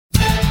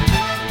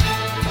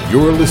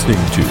You're listening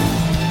to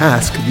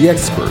Ask the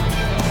Expert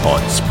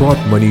on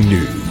Sprott Money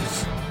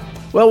News.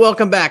 Well,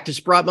 welcome back to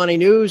Sprott Money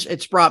News at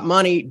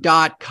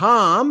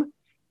SprottMoney.com.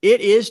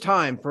 It is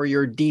time for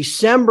your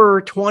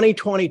December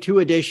 2022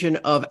 edition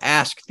of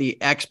Ask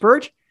the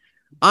Expert.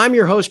 I'm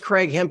your host,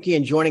 Craig Hemke,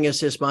 and joining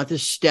us this month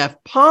is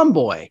Steph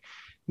Pomboy.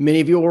 Many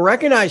of you will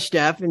recognize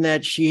Steph in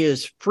that she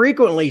is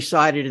frequently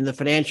cited in the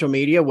financial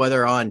media,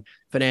 whether on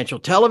financial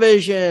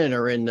television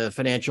or in the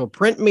financial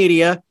print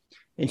media.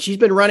 And she's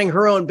been running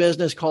her own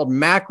business called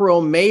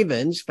Macro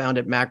Mavens, found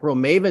at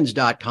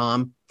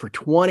macromavens.com, for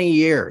 20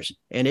 years.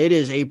 And it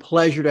is a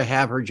pleasure to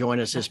have her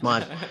join us this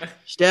month.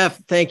 Steph,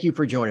 thank you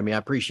for joining me. I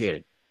appreciate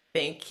it.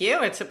 Thank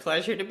you. It's a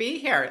pleasure to be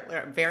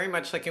here. Very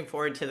much looking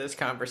forward to this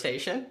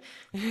conversation.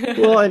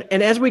 Well,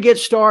 and as we get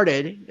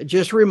started,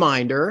 just a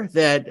reminder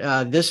that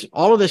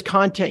all of this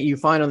content you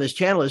find on this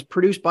channel is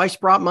produced by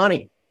Sprott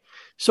Money.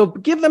 So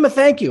give them a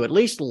thank you. At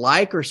least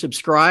like or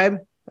subscribe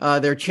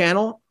their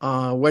channel,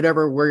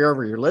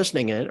 wherever you're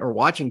listening it or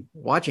watching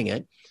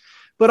it.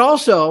 But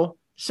also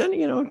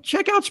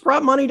check out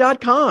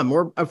SprottMoney.com.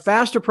 We're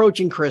fast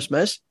approaching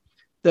Christmas.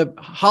 The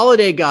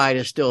holiday guide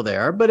is still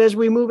there, but as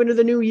we move into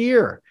the new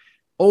year,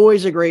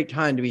 always a great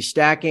time to be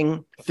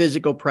stacking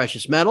physical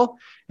precious metal.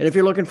 And if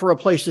you're looking for a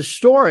place to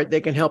store it, they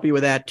can help you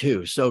with that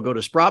too. So go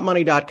to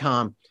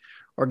SprottMoney.com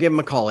or give them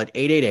a call at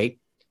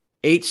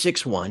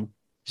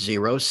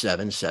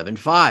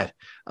 888-861-0775.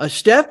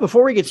 Steph,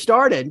 before we get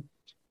started,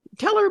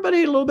 tell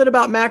everybody a little bit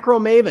about Macro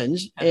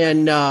Mavens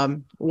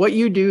and what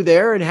you do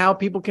there and how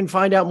people can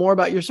find out more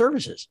about your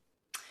services.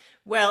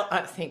 Well,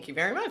 thank you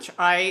very much.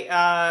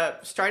 I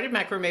started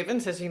Macro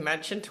Mavens, as you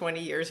mentioned, 20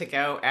 years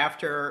ago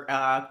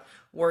after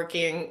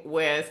working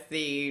with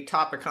the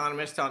top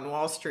economist on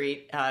Wall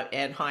Street,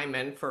 Ed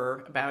Hyman,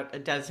 for about a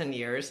dozen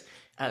years,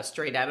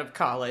 straight out of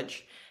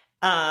college.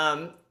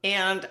 And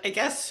I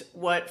guess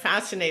what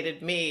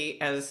fascinated me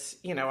as,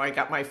 I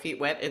got my feet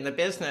wet in the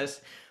business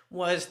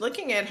was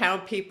looking at how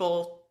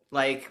people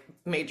like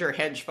major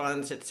hedge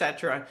funds, et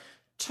cetera,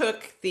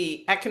 took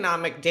the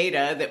economic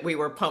data that we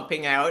were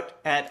pumping out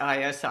at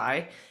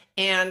ISI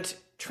and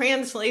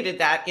translated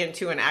that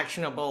into an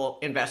actionable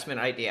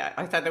investment idea.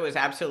 I thought that was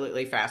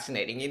absolutely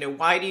fascinating.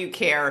 Why do you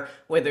care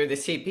whether the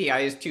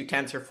CPI is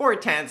 0.2 or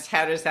 0.4?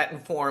 How does that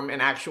inform an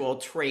actual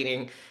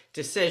trading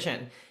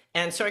decision?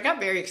 And so I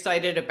got very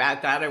excited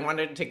about that. I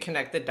wanted to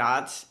connect the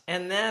dots.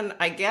 And then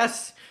I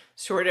guess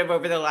sort of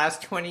over the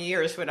last 20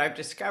 years, what I've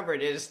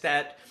discovered is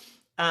that,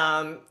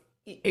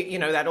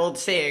 that old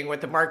saying,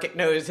 what the market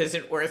knows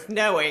isn't worth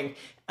knowing.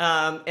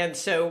 And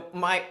so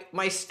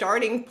my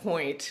starting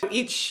point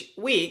each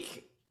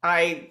week,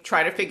 I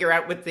try to figure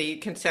out what the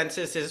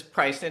consensus is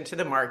priced into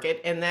the market.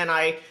 And then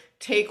I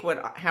take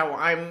how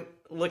I'm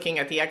looking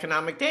at the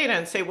economic data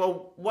and say,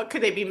 well, what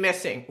could they be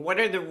missing? What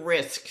are the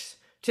risks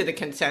to the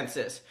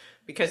consensus?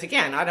 Because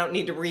again, I don't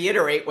need to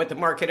reiterate what the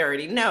market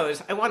already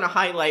knows. I want to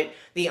highlight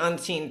the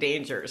unseen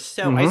dangers.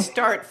 So I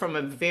start from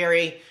a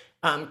very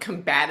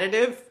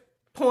combative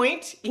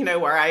point,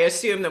 where I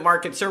assume the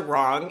markets are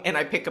wrong and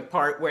I pick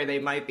apart where they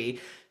might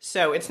be.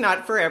 So it's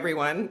not for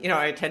everyone.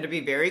 I tend to be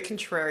very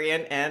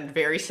contrarian and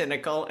very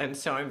cynical. And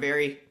so I'm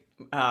very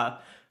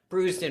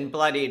bruised and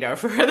bloodied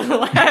over the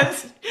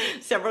last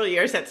several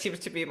years. That seems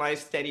to be my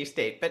steady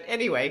state. But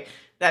anyway,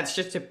 that's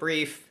just a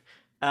brief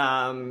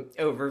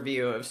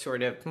overview of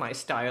sort of my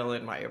style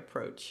and my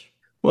approach.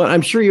 Well,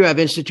 I'm sure you have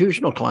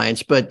institutional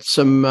clients, but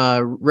some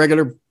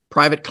regular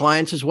private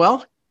clients as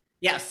well?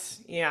 Yes.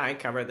 Yeah, I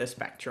cover the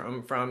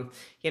spectrum from,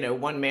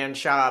 one-man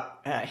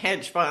shop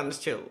hedge funds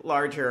to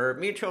larger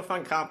mutual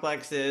fund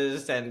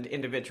complexes and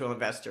individual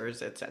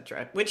investors, et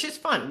cetera, which is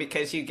fun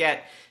because you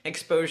get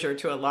exposure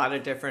to a lot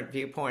of different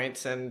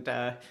viewpoints and,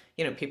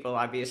 people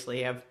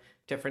obviously have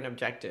different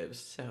objectives.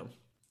 So.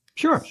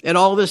 Sure. And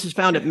all of this is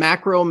found at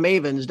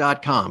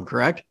macromavens.com,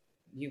 correct?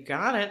 You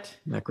got it.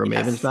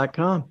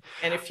 Macromavens.com. Yes.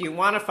 And if you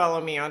want to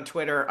follow me on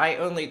Twitter, I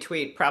only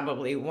tweet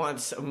probably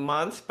once a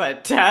month,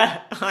 but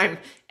I'm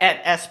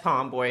at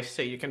 @Pomboy,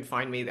 so you can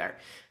find me there.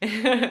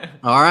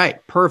 All right.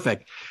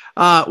 Perfect.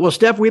 Well,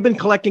 Steph, we've been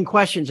collecting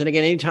questions. And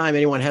again, anytime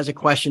anyone has a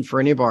question for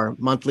any of our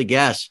monthly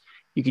guests,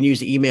 you can use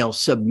the email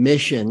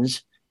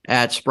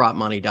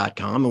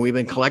submissions@sprottmoney.com. And we've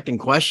been collecting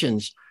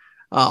questions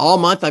all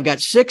month. I've got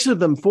 6 of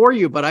them for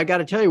you, but I got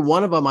to tell you,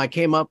 one of them I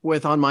came up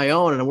with on my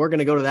own, and we're going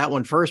to go to that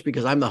one first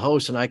because I'm the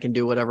host and I can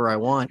do whatever I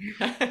want.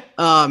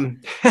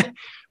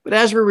 But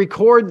as we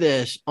record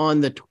this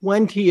on the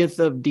 20th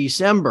of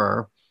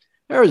December,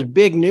 there was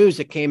big news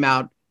that came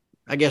out,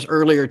 I guess,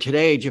 earlier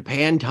today,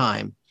 Japan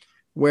time,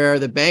 where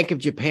the Bank of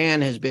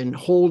Japan has been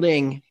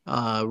holding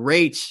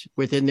rates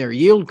within their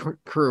yield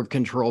curve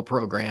control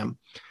program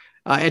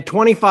at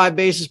 25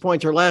 basis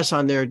points or less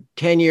on their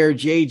 10-year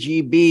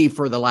JGB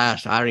for the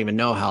last, I don't even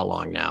know how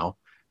long now.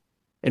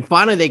 And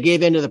finally, they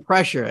gave in to the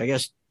pressure. I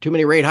guess too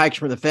many rate hikes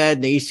from the Fed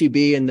and the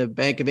ECB and the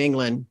Bank of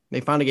England. They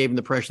finally gave them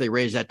the pressure. They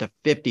raised that to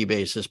 50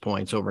 basis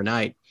points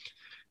overnight.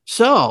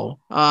 So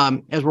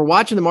as we're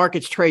watching the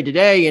markets trade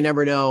today, you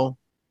never know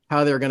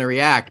how they're going to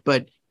react.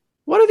 But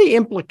what are the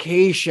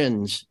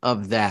implications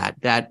of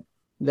that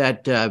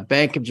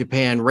Bank of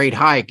Japan rate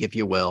hike, if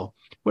you will.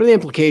 What are the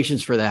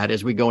implications for that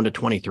as we go into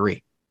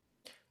 23?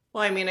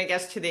 Well, I mean, I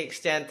guess to the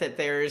extent that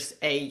there's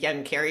a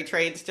yen carry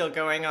trade still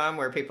going on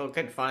where people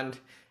could fund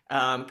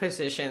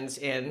positions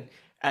in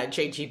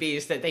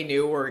JGBs that they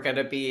knew were going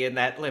to be in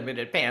that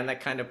limited band,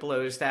 that kind of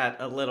blows that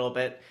a little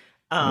bit.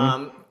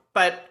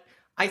 But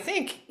I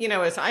think,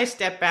 as I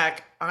step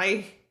back,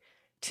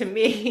 to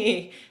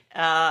me,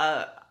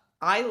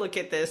 I look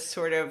at this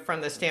sort of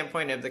from the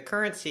standpoint of the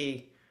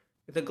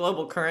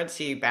global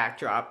currency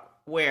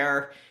backdrop,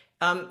 where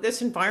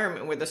this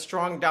environment with a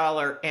strong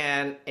dollar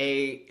and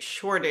a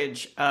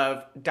shortage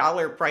of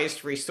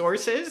dollar-priced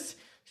resources,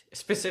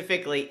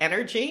 specifically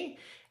energy,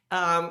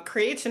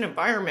 creates an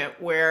environment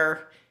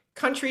where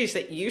countries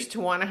that used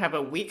to want to have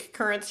a weak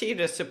currency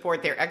to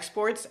support their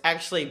exports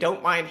actually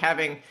don't mind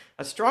having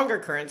a stronger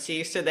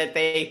currency so that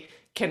they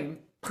can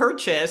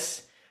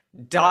purchase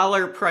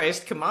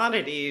dollar-priced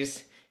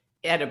commodities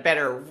at a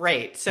better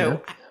rate.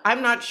 So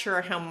I'm not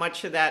sure how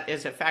much of that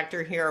is a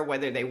factor here,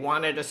 whether they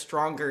wanted a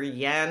stronger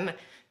yen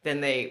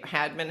than they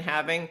had been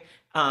having,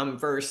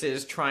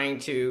 versus trying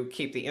to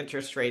keep the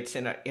interest rates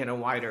in a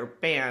wider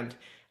band.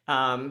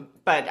 But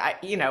I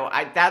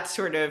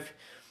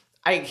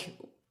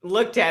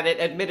looked at it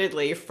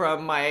admittedly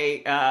from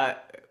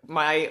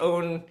my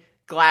own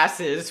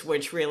glasses,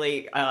 which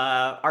really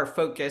are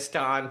focused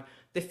on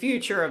the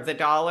future of the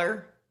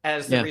dollar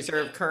as the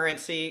reserve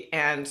currency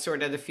and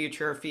sort of the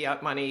future of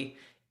fiat money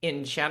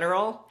in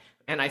general.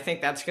 And I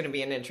think that's going to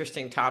be an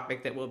interesting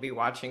topic that we'll be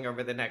watching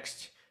over the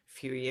next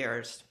few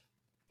years.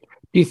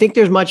 Do you think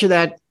there's much of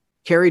that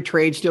carry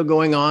trade still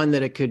going on,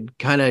 that it could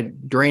kind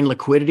of drain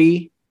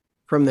liquidity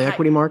from the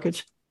equity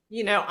markets?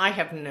 I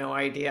have no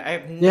idea. I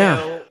have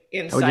no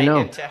insight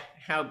into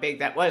how big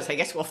that was. I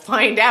guess we'll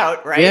find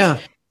out, right? Yeah.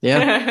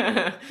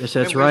 Yes,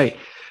 that's right.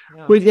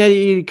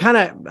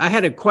 I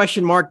had a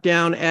question marked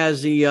down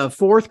as the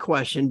fourth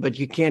question, but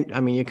you kind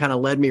of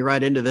led me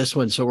right into this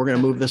one. So we're going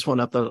to move this one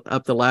up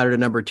the ladder to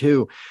number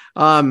 2.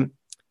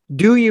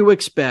 Do you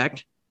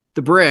expect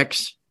the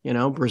BRICS,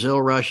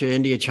 Brazil, Russia,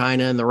 India,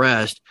 China, and the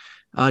rest,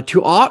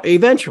 to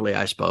eventually,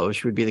 I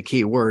suppose would be the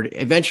key word,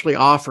 eventually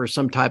offer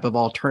some type of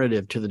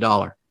alternative to the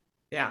dollar?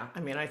 Yeah,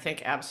 I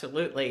think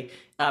absolutely.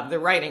 The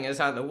writing is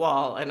on the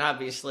wall, and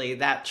obviously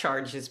that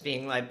charge is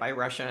being led by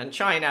Russia and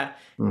China,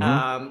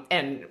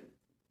 and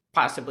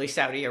possibly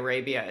Saudi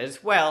Arabia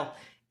as well.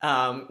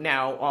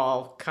 Now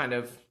all kind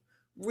of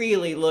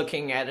really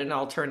looking at an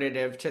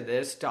alternative to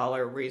this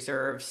dollar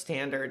reserve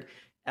standard.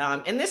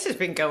 And this has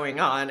been going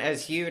on,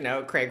 as you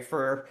know, Craig,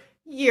 for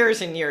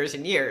years and years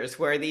and years,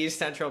 where these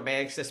central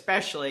banks,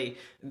 especially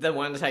the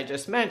ones I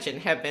just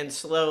mentioned, have been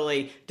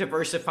slowly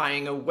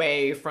diversifying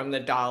away from the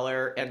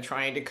dollar and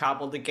trying to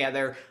cobble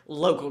together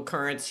local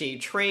currency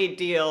trade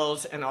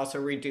deals and also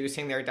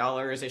reducing their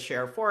dollar as a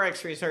share of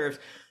Forex reserves.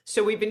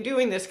 So we've been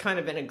doing this kind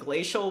of in a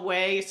glacial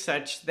way,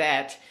 such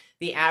that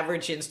the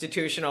average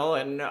institutional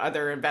and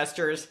other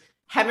investors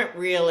haven't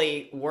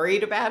really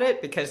worried about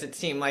it, because it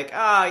seemed like,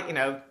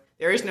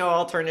 there is no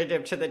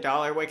alternative to the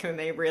dollar. What can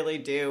they really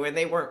do? And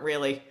they weren't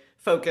really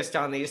focused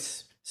on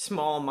these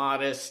small,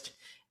 modest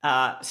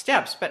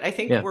steps. But I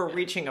think we're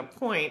reaching a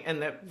point,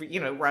 and the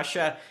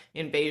Russia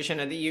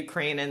invasion of the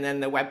Ukraine and then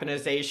the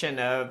weaponization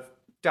of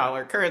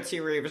dollar currency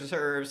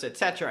reserves, et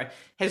cetera,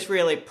 has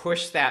really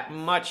pushed that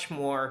much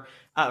more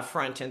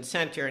front and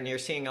center. And you're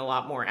seeing a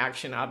lot more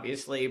action,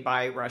 obviously,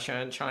 by Russia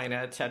and China,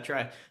 et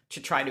cetera, to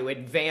try to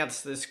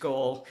advance this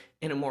goal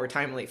in a more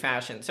timely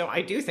fashion. So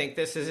I do think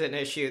this is an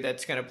issue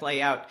that's going to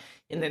play out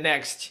in the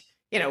next,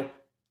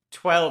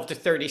 12 to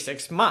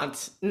 36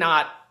 months,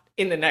 not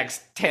in the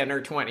next 10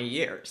 or 20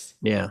 years.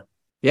 Yeah.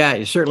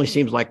 It certainly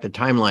seems like the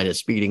timeline is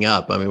speeding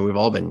up. We've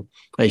all been,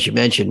 as you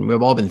mentioned,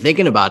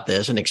 thinking about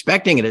this and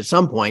expecting it at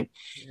some point.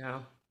 Yeah.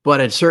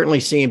 But it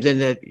certainly seems,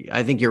 and that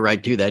I think you're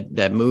right too,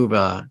 that move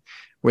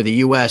where the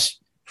U.S.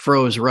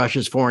 froze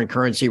Russia's foreign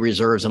currency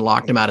reserves and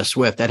locked them out of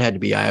SWIFT, that had to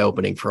be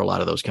eye-opening for a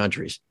lot of those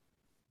countries.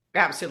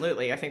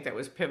 Absolutely. I think that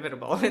was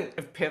pivotal.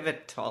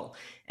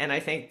 And I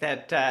think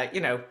that,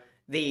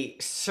 the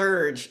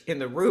surge in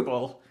the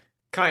ruble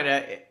kind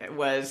of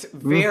was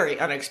very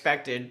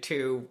unexpected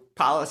to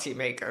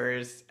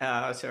policymakers.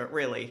 So it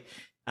really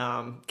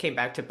came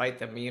back to bite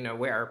them,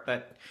 where.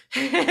 But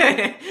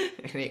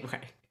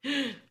anyway.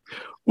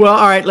 Well,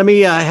 all right. Let me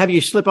have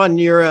you slip on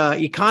your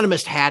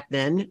economist hat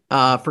then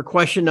for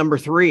question number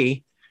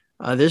 3.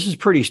 This is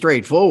pretty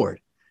straightforward.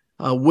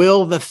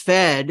 Will the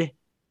Fed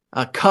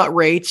cut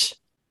rates,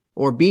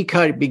 or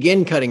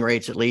begin cutting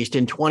rates at least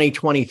in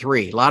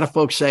 2023? A lot of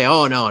folks say,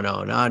 oh,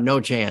 no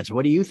chance.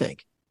 What do you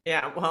think?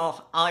 Yeah,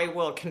 well, I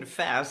will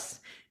confess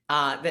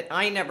that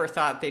I never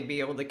thought they'd be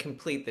able to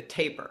complete the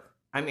taper.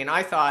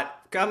 I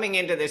thought coming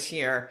into this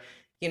year,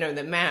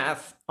 the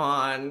math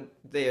on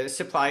the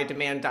supply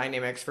demand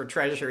dynamics for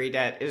Treasury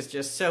debt is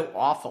just so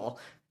awful,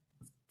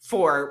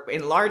 for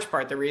in large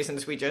part the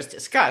reasons we just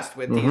discussed,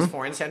 with these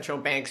foreign central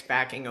banks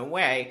backing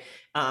away.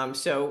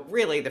 So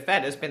really the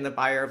Fed has been the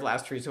buyer of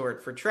last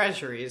resort for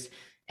Treasuries.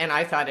 And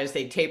I thought as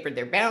they tapered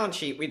their balance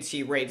sheet, we'd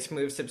see rates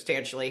move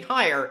substantially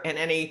higher, and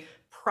any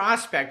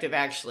prospect of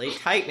actually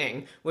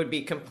tightening would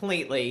be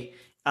completely,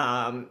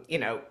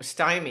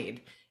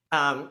 stymied.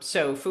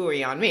 So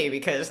phooey on me,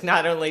 because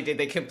not only did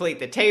they complete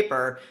the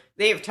taper,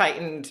 they have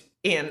tightened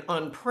in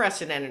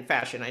unprecedented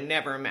fashion. I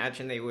never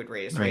imagined they would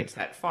raise rates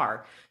that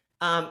far.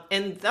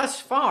 And thus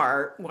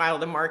far, while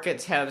the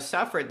markets have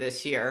suffered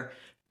this year,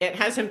 it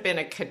hasn't been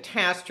a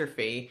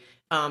catastrophe.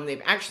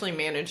 They've actually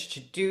managed to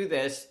do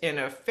this in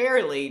a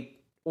fairly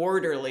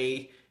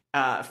orderly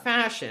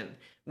fashion,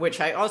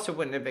 which I also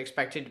wouldn't have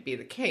expected to be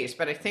the case.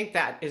 But I think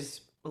that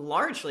is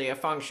largely a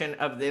function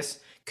of this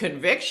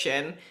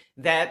conviction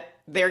that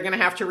they're going to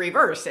have to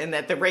reverse and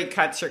that the rate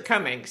cuts are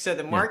coming. So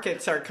the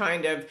markets are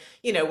kind of,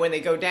 when they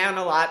go down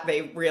a lot,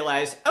 they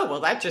realize, oh, well,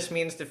 that just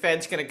means the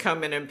Fed's going to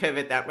come in and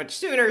pivot that much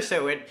sooner.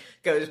 So it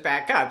goes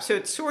back up. So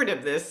it's sort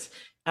of this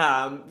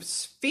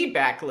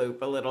feedback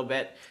loop a little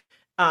bit.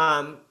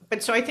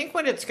 But so I think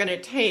what it's going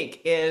to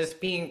take is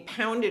being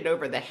pounded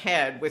over the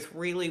head with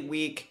really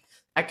weak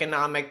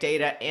economic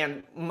data.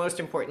 And most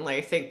importantly,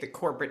 I think the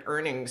corporate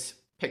earnings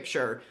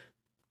picture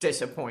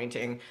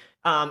disappointing.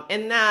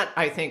 And that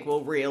I think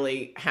will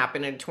really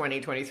happen in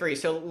 2023.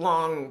 So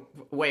long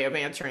way of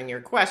answering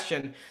your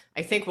question.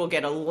 I think we'll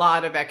get a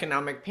lot of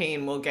economic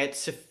pain. We'll get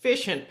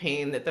sufficient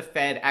pain that the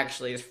Fed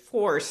actually is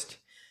forced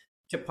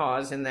to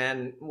pause, and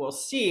then we'll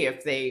see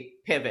if they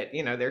pivot.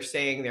 They're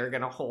saying they're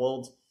going to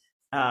hold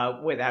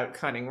without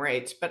cutting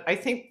rates. But I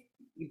think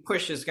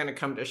push is going to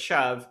come to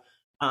shove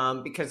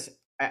because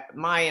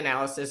my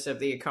analysis of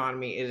the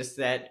economy is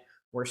that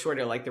we're sort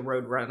of like the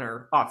road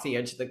runner off the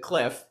edge of the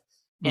cliff,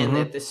 and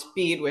that the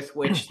speed with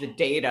which the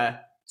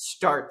data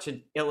start to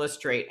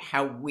illustrate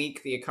how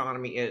weak the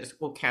economy is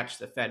will catch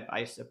the Fed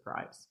by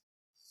surprise.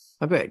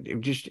 I bet,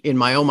 just in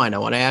my own mind, I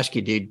want to ask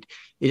you,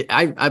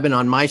 I've been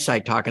on my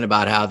site talking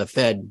about how the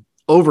Fed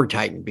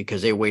over-tightened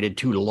because they waited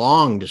too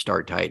long to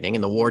start tightening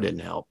and the war didn't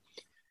help.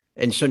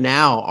 And so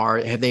now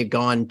have they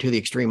gone to the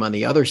extreme on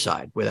the other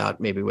side without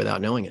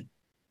knowing it?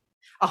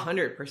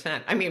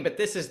 100%. I mean, but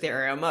this is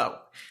their MO.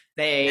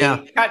 They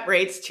cut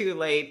rates too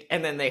late,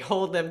 and then they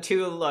hold them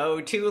too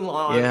low, too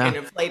long, and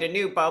inflate a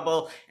new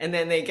bubble, and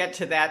then they get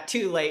to that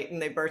too late,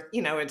 and they burst.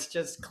 It's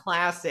just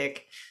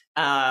classic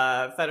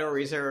Federal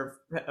Reserve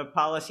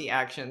policy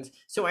actions.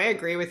 So I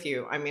agree with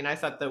you. I mean, I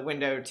thought the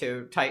window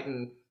to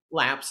tighten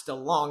lapsed a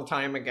long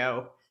time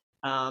ago.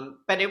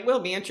 But it will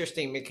be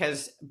interesting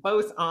because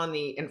both on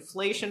the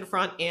inflation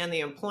front and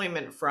the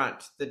employment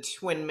front, the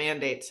twin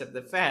mandates of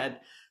the Fed,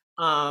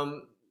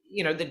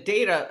 the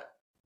data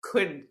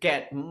could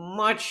get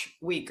much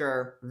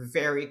weaker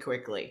very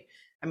quickly.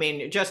 I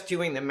mean, just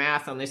doing the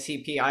math on the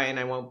CPI, and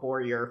I won't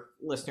bore your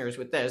listeners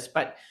with this,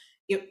 but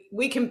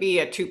we can be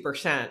at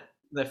 2%,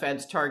 the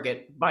Fed's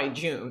target, by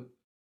June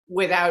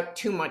without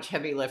too much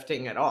heavy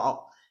lifting at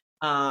all.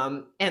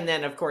 And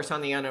then, of course,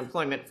 on the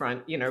unemployment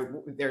front,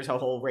 there's a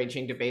whole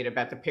raging debate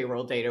about the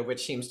payroll data,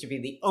 which seems to be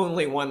the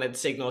only one that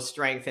signals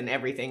strength, and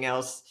everything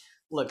else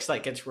looks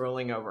like it's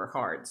rolling over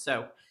hard.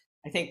 So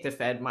I think the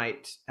Fed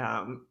might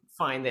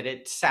find that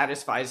it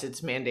satisfies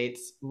its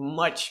mandates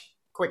much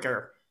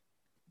quicker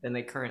than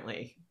they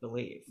currently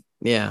believe.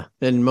 Yeah,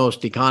 and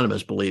most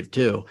economists believe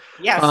too.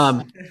 Yes.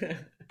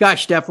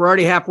 Gosh, Steph, we're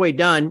already halfway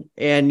done,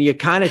 and you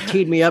kind of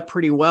teed me up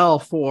pretty well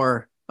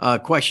for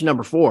question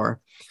number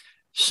 4.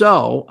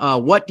 So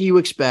what do you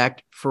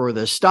expect for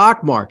the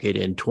stock market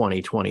in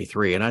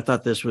 2023? And I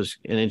thought this was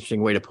an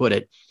interesting way to put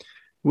it.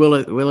 Will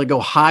it go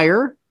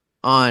higher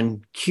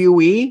on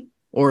QE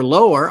or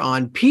lower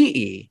on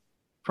PE,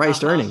 price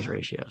to earnings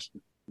ratios?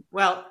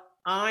 Well,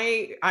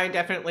 I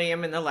definitely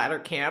am in the latter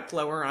camp,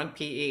 lower on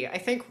PE. I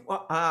think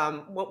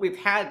what we've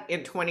had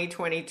in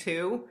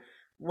 2022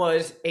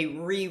 was a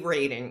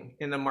re-rating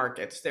in the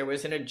markets. There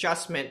was an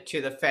adjustment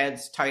to the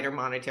Fed's tighter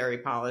monetary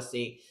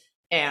policy.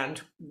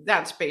 And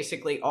that's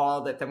basically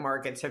all that the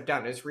markets have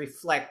done, is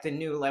reflect the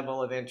new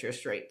level of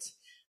interest rates.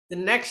 The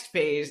next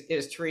phase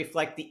is to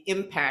reflect the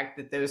impact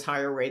that those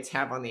higher rates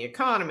have on the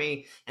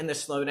economy and the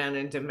slowdown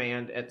in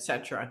demand, et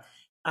cetera.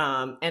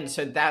 And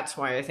so that's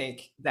why I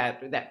think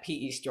that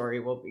PE story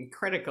will be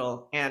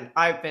critical. And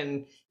I've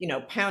been,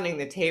 pounding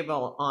the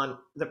table on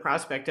the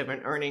prospect of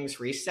an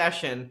earnings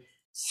recession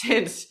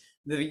since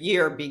the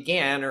year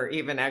began, or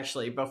even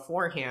actually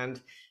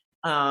beforehand.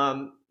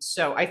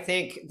 So I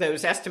think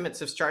those estimates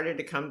have started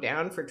to come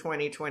down for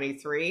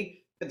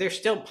 2023, but they're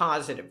still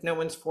positive. No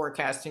one's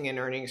forecasting an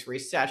earnings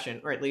recession,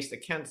 or at least the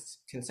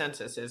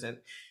consensus isn't.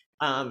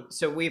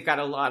 So we've got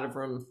a lot of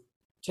room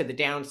to the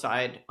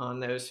downside on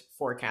those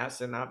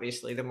forecasts, and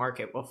obviously the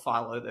market will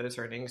follow those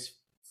earnings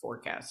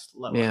forecasts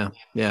lower.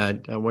 Yeah.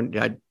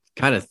 I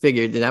kind of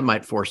figured that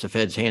might force the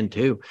Fed's hand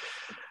too.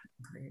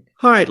 Great.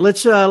 All right,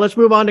 let's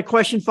move on to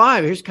question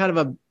 5. Here's kind of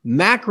a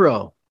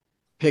macro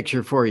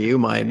picture for you,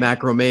 my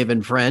macro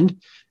maven friend.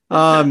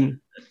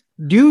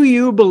 Do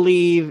you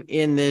believe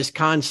in this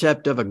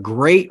concept of a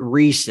great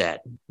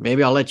reset?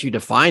 Maybe I'll let you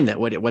define that,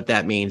 what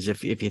that means,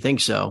 if you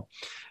think so.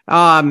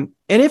 And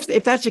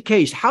if that's the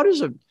case, how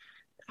does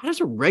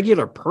a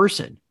regular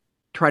person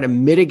try to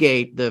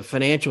mitigate the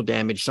financial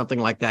damage something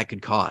like that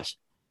could cause?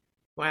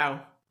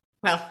 Wow.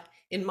 Well,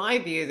 in my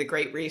view, the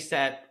Great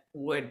Reset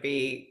would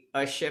be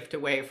a shift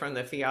away from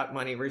the fiat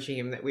money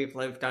regime that we've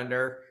lived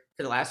under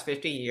for the last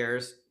 50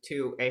 years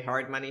to a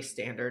hard money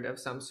standard of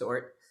some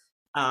sort.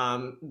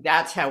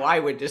 That's how I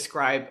would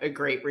describe a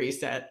Great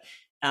Reset.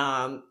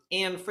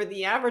 And for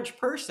the average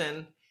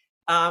person,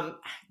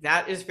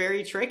 that is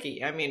very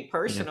tricky. I mean,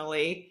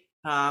 personally,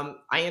 I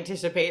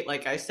anticipate,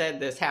 like I said,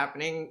 this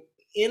happening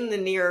in the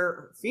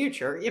near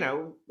future,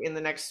 in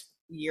the next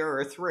year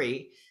or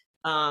three.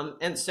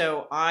 And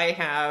so I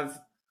have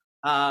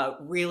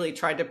really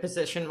tried to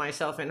position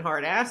myself in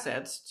hard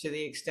assets to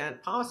the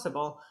extent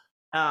possible.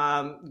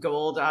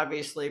 Gold,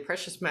 obviously,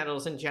 precious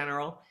metals in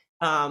general,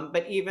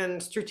 but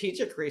even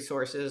strategic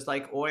resources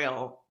like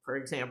oil, for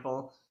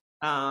example,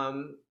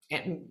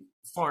 and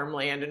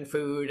farmland and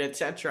food,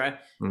 etc.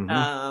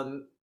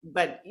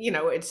 But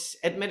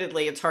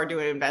it's hard to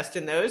invest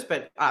in those,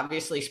 but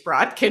obviously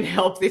Sprott can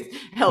help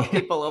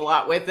people a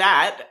lot with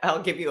that.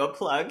 I'll give you a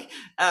plug.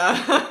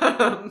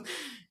 But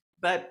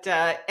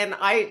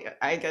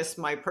I guess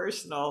my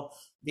personal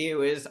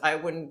view is I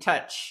wouldn't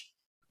touch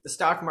the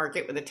stock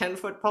market with a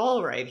 10-foot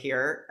pole right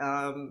here,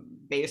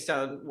 based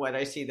on what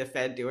I see the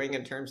Fed doing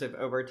in terms of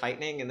over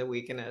tightening and the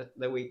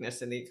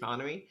weakness in the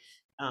economy.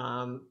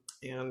 All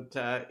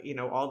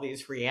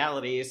these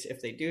realities, if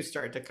they do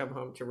start to come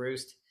home to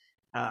roost,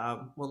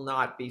 will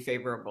not be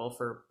favorable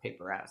for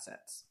paper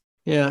assets.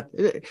 Yeah.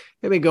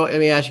 Let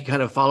me ask you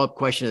kind of a follow-up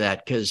question to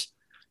that, because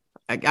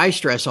I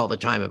stress all the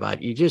time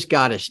about you just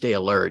got to stay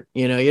alert.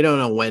 You don't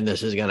know when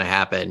this is going to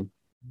happen.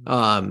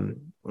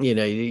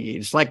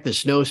 It's like the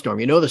snowstorm.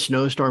 The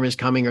snowstorm is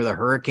coming or the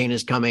hurricane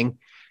is coming.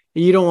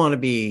 You don't want to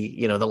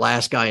be, the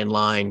last guy in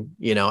line,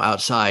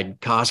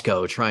 outside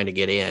Costco trying to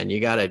get in. You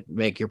got to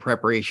make your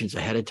preparations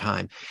ahead of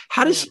time.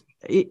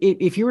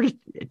 If you were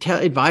to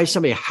advise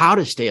somebody how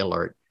to stay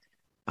alert,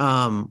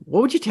 what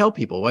would you tell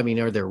people? I mean,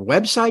 are there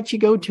websites you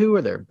go to?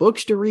 Are there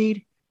books to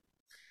read?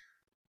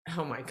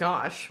 Oh my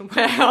gosh.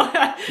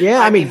 Well,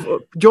 yeah.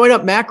 Join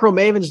up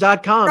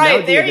macromavens.com.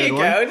 Right. There you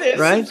go.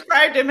 Right?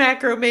 Subscribe to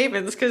Macro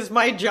Mavens, because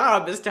my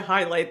job is to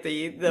highlight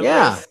the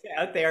risks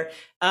out there.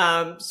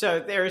 So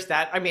there's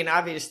that.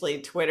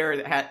 Obviously Twitter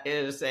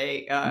is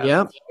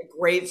a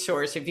great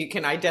source if you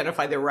can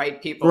identify the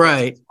right people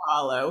to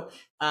follow.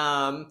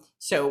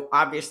 So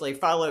obviously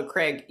follow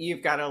Craig.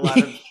 You've got a lot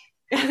of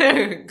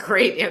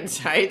great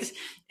insights,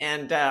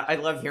 and I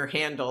love your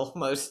handle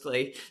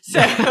mostly. So,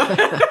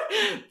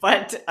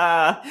 but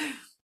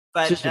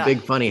it's just a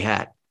big funny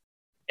hat.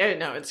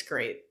 No, it's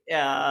great.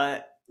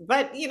 But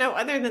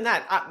other than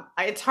that,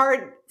 it's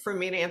hard for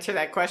me to answer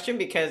that question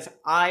because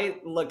I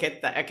look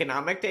at the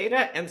economic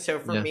data, and so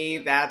for me,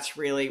 that's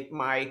really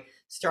my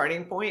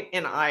starting point,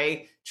 and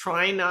I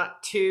try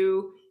not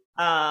to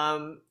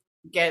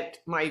get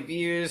my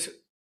views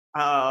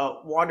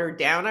watered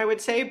down, I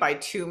would say, by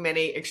too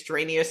many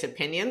extraneous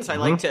opinions. I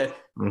like to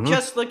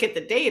just look at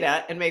the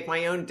data and make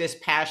my own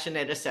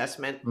dispassionate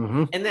assessment,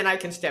 and then I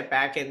can step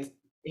back and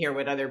hear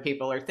what other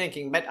people are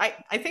thinking. But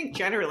I think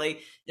generally,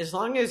 as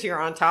long as you're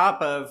on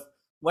top of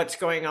what's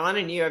going on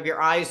and you have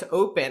your eyes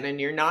open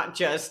and you're not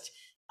just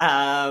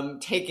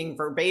taking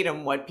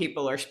verbatim what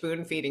people are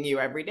spoon feeding you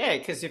every day,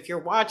 because if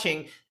you're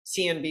watching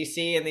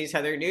CNBC and these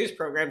other news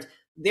programs,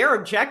 their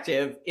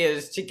objective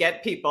is to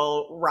get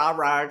people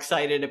rah-rah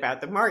excited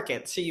about the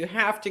market. So you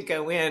have to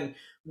go in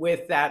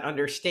with that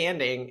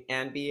understanding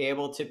and be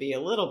able to be a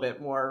little bit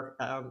more,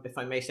 if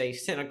I may say,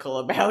 cynical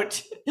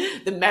about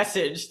the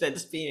message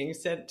that's being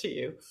sent to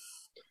you.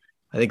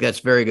 I think that's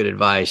very good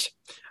advice.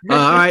 All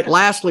right.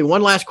 Lastly,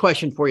 one last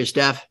question for you,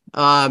 Steph.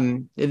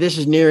 This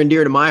is near and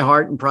dear to my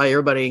heart and probably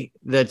everybody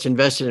that's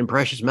invested in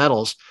precious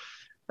metals.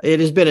 It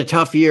has been a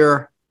tough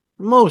year,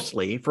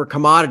 mostly for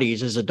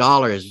commodities, as the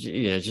dollar is,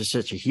 just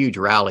such a huge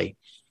rally.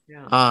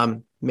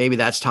 Maybe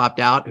that's topped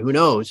out. Who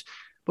knows?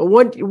 But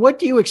what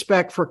do you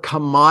expect for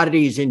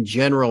commodities in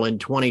general in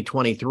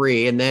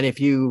 2023? And then if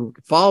you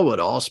follow it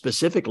all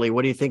specifically,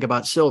 what do you think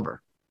about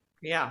silver?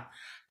 Yeah.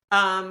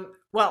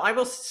 Well, I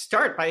will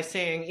start by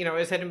saying, I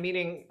was at a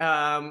meeting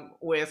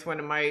with one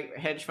of my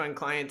hedge fund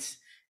clients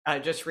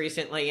just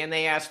recently, and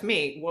they asked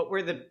me, what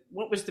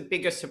was the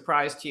biggest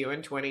surprise to you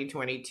in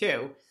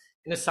 2022?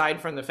 And aside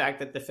from the fact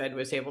that the Fed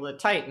was able to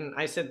tighten,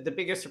 I said the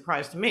biggest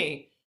surprise to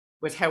me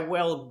was how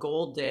well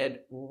gold did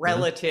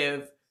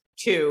relative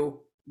to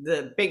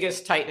the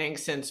biggest tightening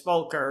since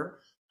Volcker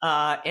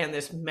and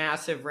this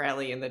massive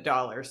rally in the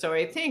dollar. So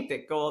I think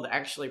that gold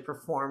actually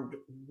performed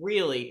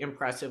really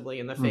impressively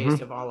in the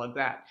face of all of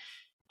that.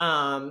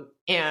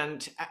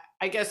 And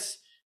I guess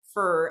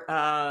for,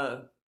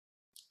 I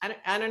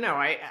don't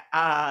know,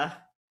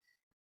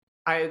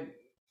 I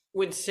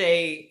would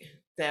say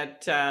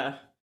that,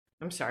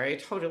 I'm sorry, I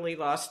totally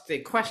lost the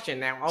question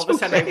now. All of a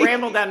sudden I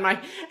rambled on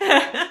my,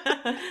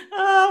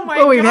 oh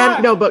my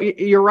God. But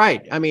you're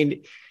right.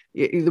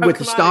 With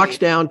the stocks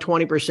down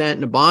 20%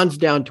 and the bonds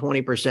down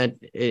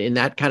 20% in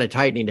that kind of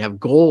tightening, to have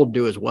gold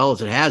do as well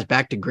as it has,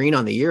 back to green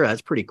on the year,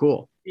 that's pretty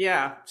cool.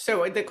 Yeah.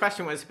 So the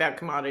question was about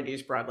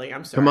commodities broadly.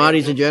 I'm sorry.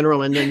 Commodities in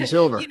general, and then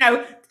silver.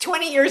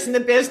 20 years in the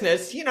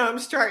business, I'm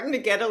starting to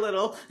get a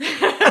little,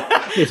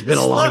 It's been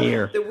a long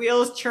year. The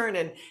wheels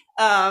churning.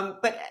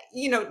 But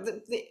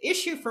the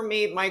issue for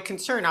me, my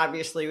concern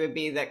obviously would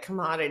be that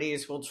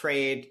commodities will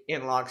trade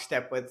in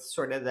lockstep with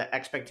sort of the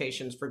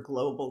expectations for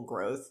global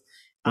growth.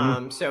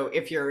 So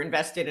if you're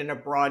invested in a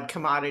broad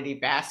commodity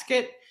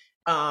basket,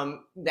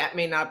 that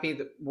may not be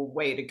the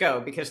way to go,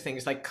 because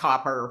things like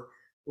copper,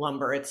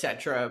 lumber,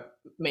 etc.,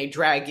 may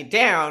drag you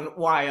down,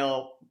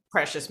 while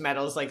precious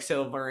metals like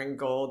silver and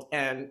gold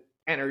and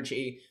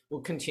energy will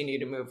continue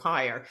to move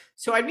higher.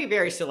 So I'd be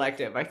very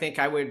selective. I think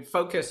I would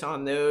focus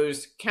on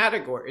those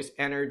categories: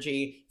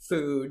 energy,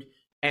 food,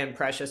 and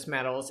precious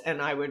metals.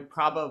 And I would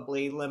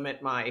probably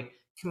limit my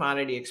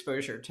commodity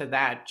exposure to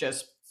that,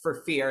 just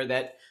for fear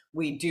that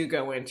we do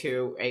go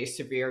into a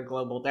severe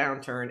global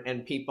downturn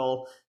and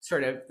people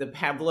sort of, the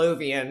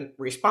Pavlovian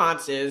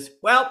response is,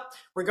 well,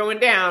 we're going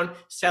down,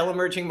 sell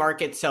emerging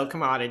markets, sell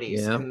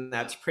commodities. Yeah. And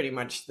that's pretty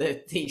much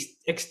the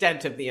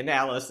extent of the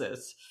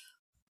analysis.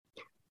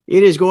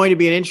 It is going to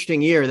be an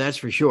interesting year, that's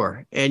for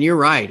sure. And you're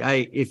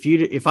right.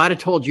 If I'd have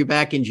told you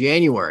back in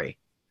January,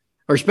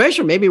 or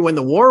especially maybe when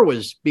the war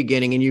was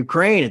beginning in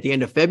Ukraine at the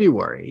end of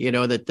February,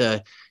 that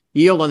the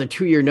yield on the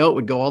 2-year note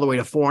would go all the way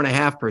to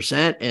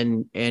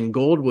 4.5%, and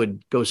gold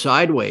would go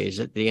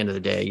sideways at the end of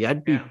the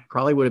day,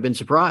 probably would have been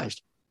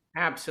surprised.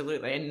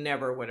 Absolutely. I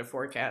never would have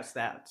forecast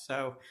that.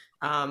 So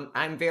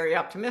I'm very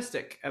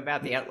optimistic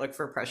about the outlook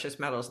for precious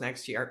metals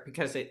next year,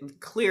 because it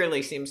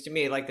clearly seems to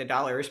me like the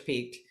dollar has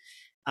peaked.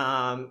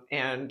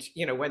 And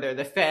whether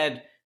the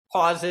Fed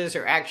pauses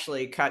or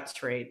actually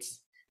cuts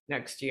rates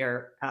next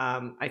year,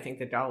 I think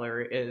the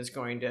dollar is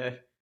going to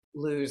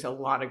lose a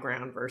lot of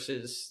ground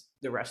versus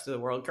the rest of the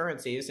world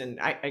currencies. And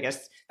I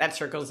guess that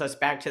circles us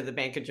back to the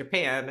Bank of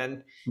Japan.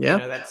 And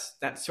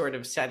that's sort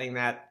of setting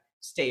that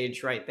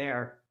stage right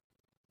there.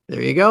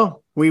 There you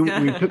go. We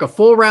took a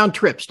full round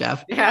trip,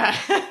 Steph. Yeah.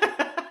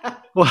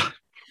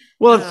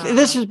 Well,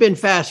 this has been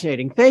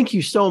fascinating. Thank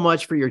you so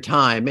much for your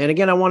time. And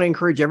again, I want to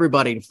encourage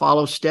everybody to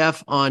follow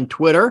Steph on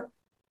Twitter.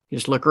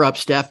 Just look her up,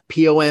 Steph,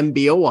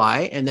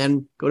 Pomboy, and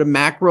then go to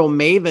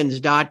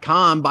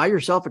macromavens.com, buy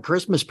yourself a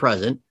Christmas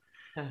present,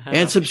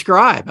 and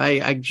subscribe.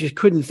 I just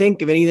couldn't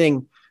think of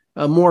anything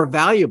more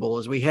valuable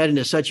as we head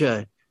into such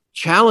a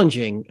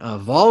challenging,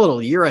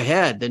 volatile year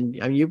ahead. Then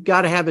you've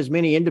got to have as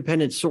many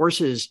independent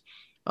sources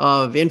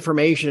of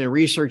information and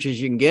research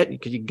as you can get,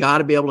 because you got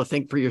to be able to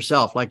think for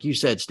yourself. Like you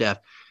said, Steph,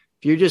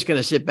 if you're just going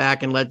to sit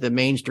back and let the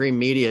mainstream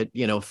media,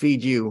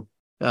 feed you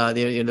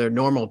their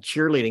normal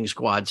cheerleading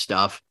squad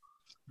stuff,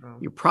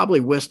 you're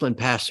probably whistling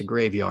past the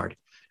graveyard.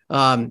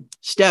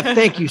 Steph,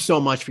 thank you so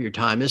much for your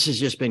time. This has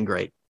just been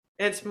great.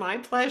 It's my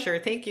pleasure.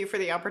 Thank you for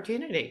the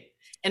opportunity.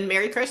 And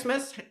Merry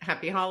Christmas.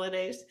 Happy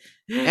holidays.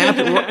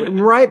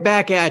 Right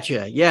back at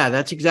you. Yeah,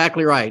 that's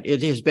exactly right.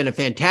 It has been a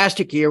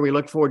fantastic year. We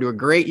look forward to a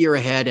great year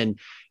ahead.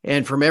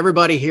 And from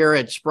everybody here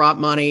at Sprott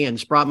Money and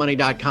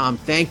SprottMoney.com,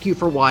 thank you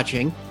for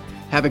watching.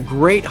 Have a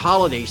great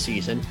holiday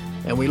season,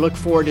 and we look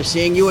forward to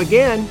seeing you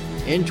again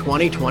in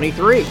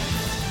 2023.